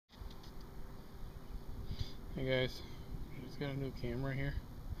Hey guys, just got a new camera here.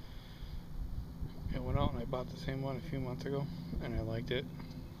 I went out and I bought the same one a few months ago and I liked it.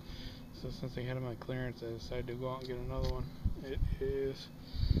 So since I had it on clearance, I decided to go out and get another one. It is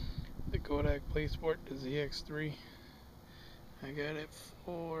the Kodak PlaySport, the ZX3. I got it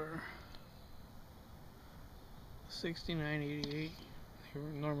for $69.88. They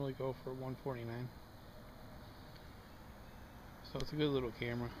normally go for $149. So it's a good little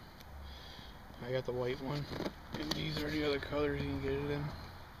camera. I got the white one, and these are the other colors you can get it in.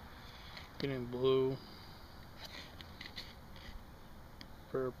 Get it in blue,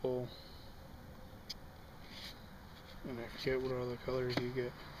 purple, and I forget what other colors you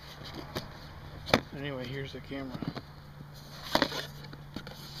get. Anyway, here's the camera.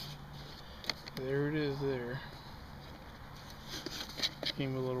 There it is there.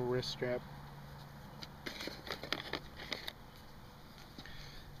 Came with a little wrist strap.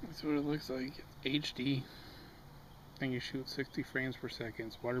 That's what it looks like. It's HD. And you shoot 60 frames per second.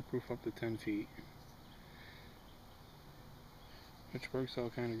 It's waterproof up to 10 feet. Which works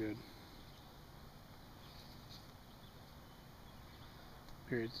out kind of good.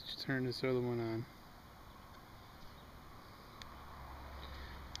 Here, let's turn this other one on.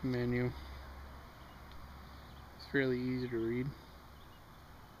 Menu. It's fairly easy to read.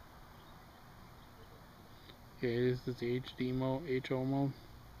 Okay, this is the HD mode, HO mode.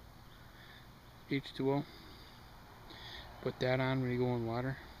 H2O. Put that on when you go in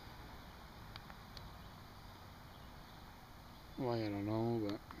water. Why, I don't know,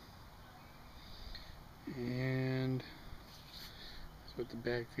 but. And that's what the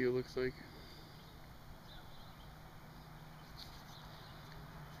back view looks like.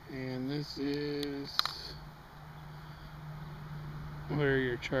 And this is where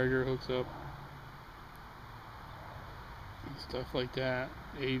your charger hooks up. And stuff like that.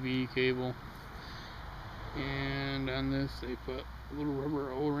 AV cable. And on this they put a little rubber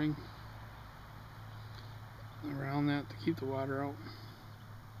O-ring around that to keep the water out.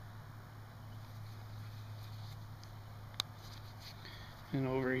 And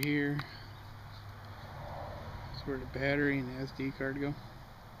over here is where the battery and the SD card go.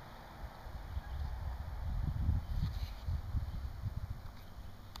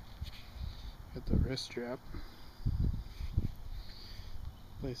 Got the wrist strap.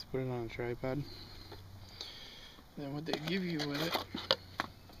 Place to put it on a tripod. Then what they give you with it,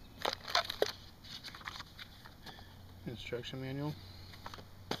 instruction manual,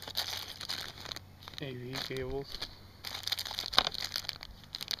 AV cables,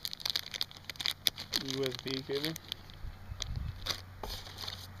 USB cable,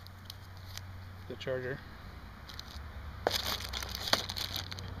 the charger.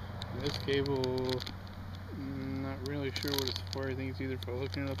 And this cable, not really sure what it's for. I think it's either for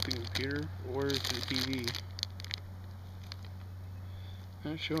hooking it up to the computer or to the TV.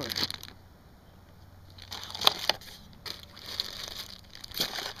 Not sure.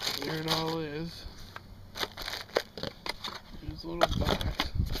 There it all is. There's a little box.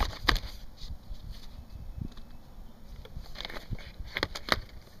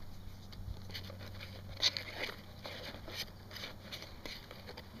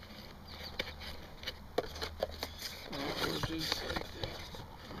 Just like that.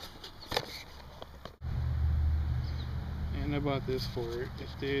 And I bought this for it.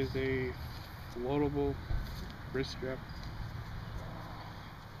 It is a floatable wrist strap.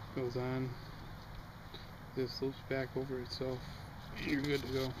 Goes on. This slopes back over itself. You're good to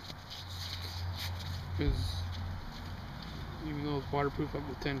go. Because even though it's waterproof up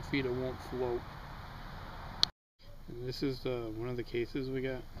to 10 feet, it won't float. And this is one of the cases we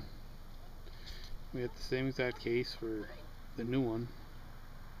got. We got the same exact case for the new one.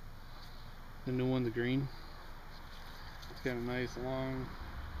 The new one, the green. It's got a nice long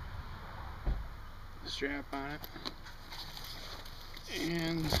strap on it.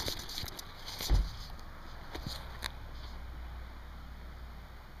 And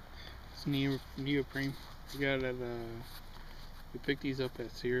it's neoprene. We got it at we picked these up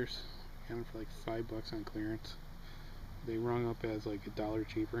at Sears. Got them for like $5 on clearance. They rung up as like $1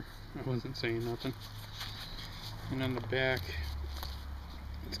 cheaper. I wasn't saying nothing. And on the back,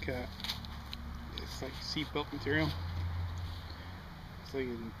 it's got this like seatbelt material. So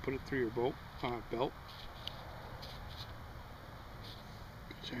you can put it through your belt,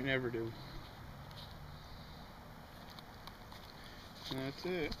 which I never do. And that's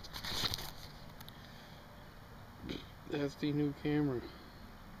it. That's the new camera.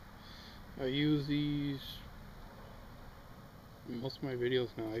 I use these in most of my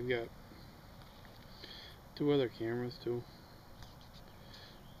videos now. I've got 2 other cameras too.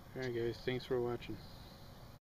 Alright guys, thanks for watching.